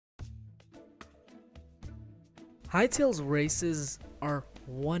Hytale's races are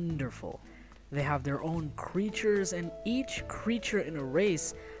wonderful. They have their own creatures, and each creature in a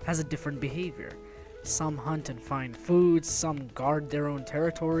race has a different behavior. Some hunt and find food, some guard their own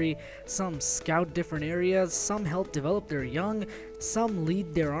territory, some scout different areas, some help develop their young, some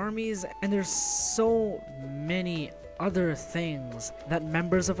lead their armies, and there's so many other things that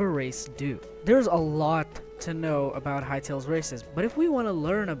members of a race do. There's a lot to know about Hytale's races, but if we want to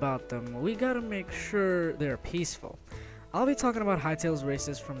learn about them, we gotta make sure they're peaceful. I'll be talking about Hytale's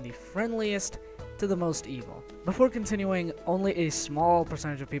races from the friendliest to the most evil. Before continuing, only a small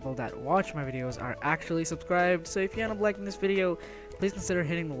percentage of people that watch my videos are actually subscribed, so if you end up liking this video, please consider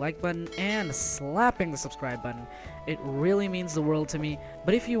hitting the like button and slapping the subscribe button. It really means the world to me,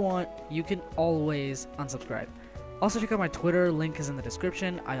 but if you want, you can always unsubscribe. Also check out my Twitter, link is in the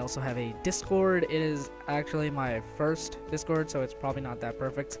description. I also have a Discord. It is actually my first Discord, so it's probably not that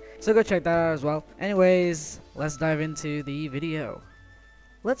perfect. So go check that out as well. Anyways, let's dive into the video.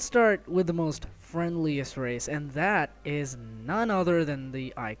 Let's start with the most friendliest race, and that is none other than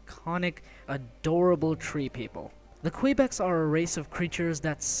the iconic, adorable tree people. The Quebecs are a race of creatures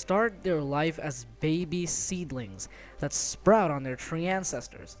that start their life as baby seedlings that sprout on their tree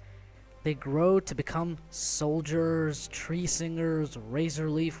ancestors. They grow to become soldiers, tree singers, razor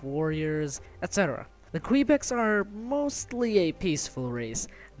leaf warriors, etc. The Quebecs are mostly a peaceful race.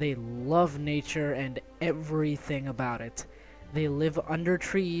 They love nature and everything about it. They live under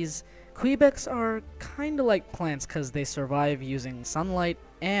trees. Quebecs are kinda like plants because they survive using sunlight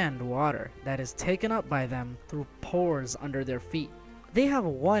and water that is taken up by them through pores under their feet. They have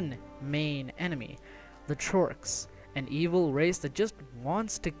one main enemy, the Chorks, an evil race that just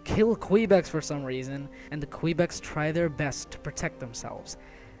wants to kill Quebecs for some reason, and the Quebecs try their best to protect themselves.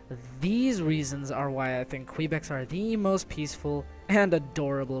 These reasons are why I think Quebecs are the most peaceful and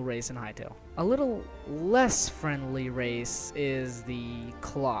adorable race in Hytale. A little less friendly race is the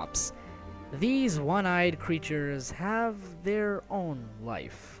Clops. These one-eyed creatures have their own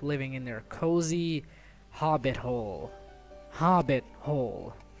life, living in their cozy hobbit hole.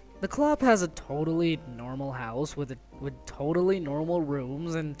 The Clop has a totally normal house with totally normal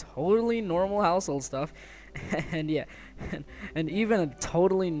rooms and totally normal household stuff, and yeah, and even a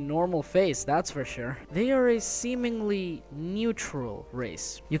totally normal face, that's for sure. They are a seemingly neutral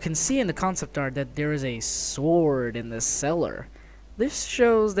race. You can see in the concept art that there is a sword in the cellar. This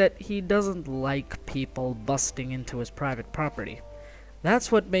shows that he doesn't like people busting into his private property.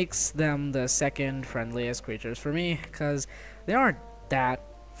 That's what makes them the second friendliest creatures for me, because they aren't that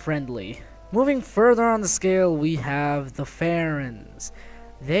friendly. Moving further on the scale, we have the Farons.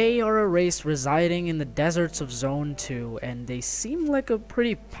 They are a race residing in the deserts of Zone 2, and they seem like a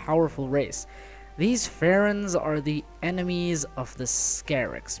pretty powerful race. These Farons are the enemies of the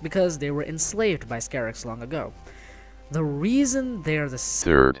Scarix, because they were enslaved by Scarix long ago. The reason they are the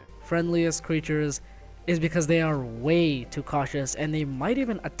third friendliest creatures is because they are way too cautious, and they might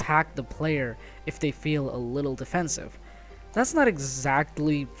even attack the player if they feel a little defensive. That's not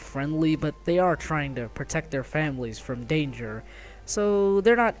exactly friendly, but they are trying to protect their families from danger, so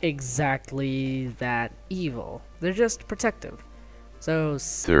they're not exactly that evil. They're just protective. So,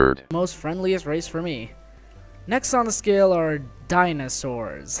 third most friendliest race for me. Next on the scale are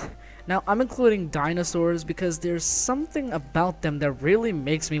dinosaurs. Now, I'm including dinosaurs because there's something about them that really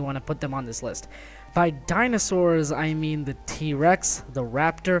makes me want to put them on this list. By dinosaurs, I mean the T-Rex, the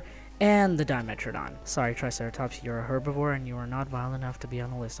Raptor, and the Dimetrodon. Sorry, Triceratops, you're a herbivore and you are not violent enough to be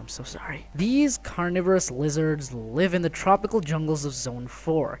on the list. I'm so sorry. These carnivorous lizards live in the tropical jungles of Zone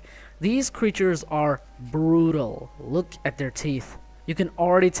 4. These creatures are brutal. Look at their teeth. You can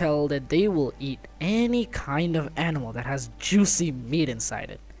already tell that they will eat any kind of animal that has juicy meat inside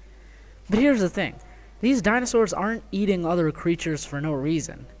it. But here's the thing. These dinosaurs aren't eating other creatures for no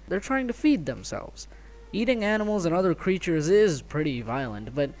reason. They're trying to feed themselves. Eating animals and other creatures is pretty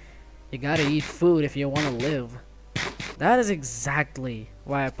violent, but you gotta eat food if you want to live. That is exactly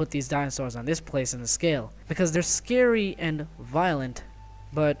why I put these dinosaurs on this place in the scale, because they're scary and violent,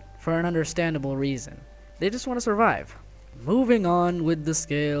 but for an understandable reason. They just want to survive. Moving on with the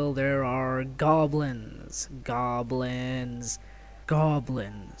scale, there are goblins. Goblins.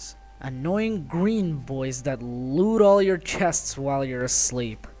 Annoying green boys that loot all your chests while you're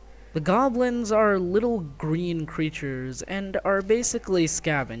asleep. The goblins are little green creatures and are basically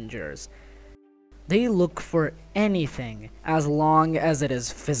scavengers. They look for anything as long as it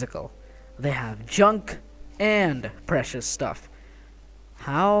is physical. They have junk and precious stuff.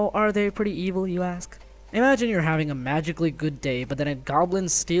 How are they pretty evil, you ask? Imagine you're having a magically good day, but then a goblin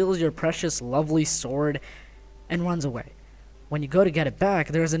steals your precious lovely sword and runs away. When you go to get it back,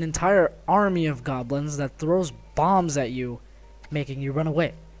 there's an entire army of goblins that throws bombs at you, making you run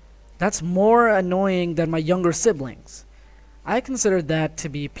away. That's more annoying than my younger siblings. I consider that to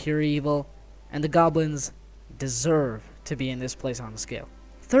be pure evil, and the goblins deserve to be in this place on the scale.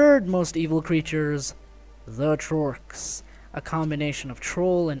 Third most evil creatures, the Trorks, a combination of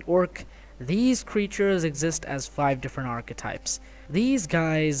troll and orc. These creatures exist as 5 different archetypes. These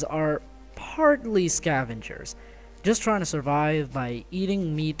guys are partly scavengers, just trying to survive by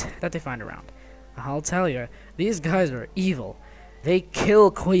eating meat that they find around. I'll tell you, these guys are evil. They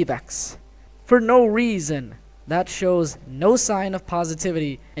kill Quebecs for no reason. That shows no sign of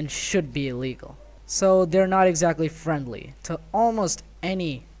positivity and should be illegal. So they're not exactly friendly to almost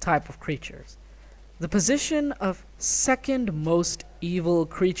any type of creatures. The position of second most evil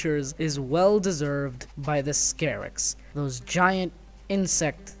creatures is well deserved by the Scarix, those giant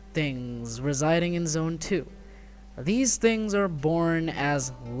insect things residing in Zone 2. These things are born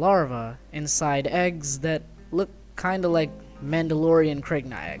as larvae inside eggs that look kinda like Mandalorian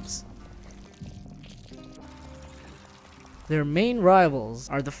Kragna eggs. Their main rivals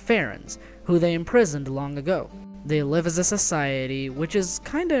are the Farrens, who they imprisoned long ago. They live as a society, which is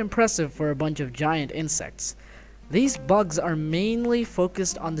kinda impressive for a bunch of giant insects. These bugs are mainly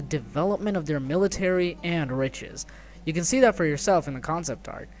focused on the development of their military and riches. You can see that for yourself in the concept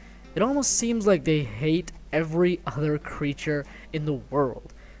art. It almost seems like they hate every other creature in the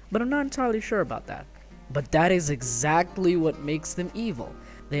world, but I'm not entirely sure about that. But that is exactly what makes them evil.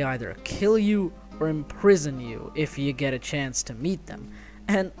 They either kill you or imprison you if you get a chance to meet them.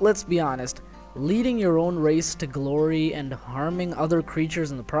 And let's be honest, leading your own race to glory and harming other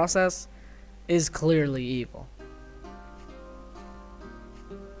creatures in the process is clearly evil.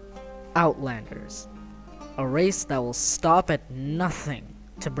 Outlanders, a race that will stop at nothing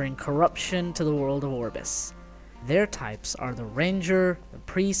to bring corruption to the world of Orbis. Their types are the Ranger, the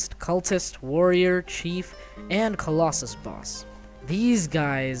Priest, Cultist, Warrior, Chief, and Colossus Boss. These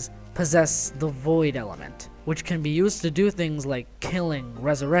guys possess the Void element, which can be used to do things like killing,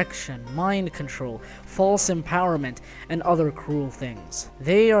 resurrection, mind control, false empowerment, and other cruel things.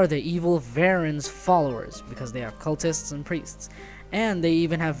 They are the evil Varen's followers because they have cultists and priests, and they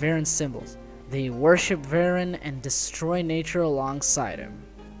even have Varen's symbols. They worship Varen and destroy nature alongside him.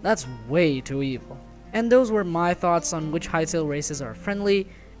 That's way too evil. And those were my thoughts on which Hytale races are friendly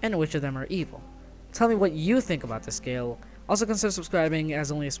and which of them are evil. Tell me what you think about this scale. Also consider subscribing,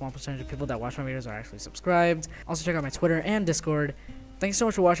 as only a small percentage of people that watch my videos are actually subscribed. Also check out my Twitter and Discord. Thanks so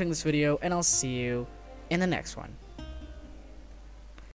much for watching this video, and I'll see you in the next one.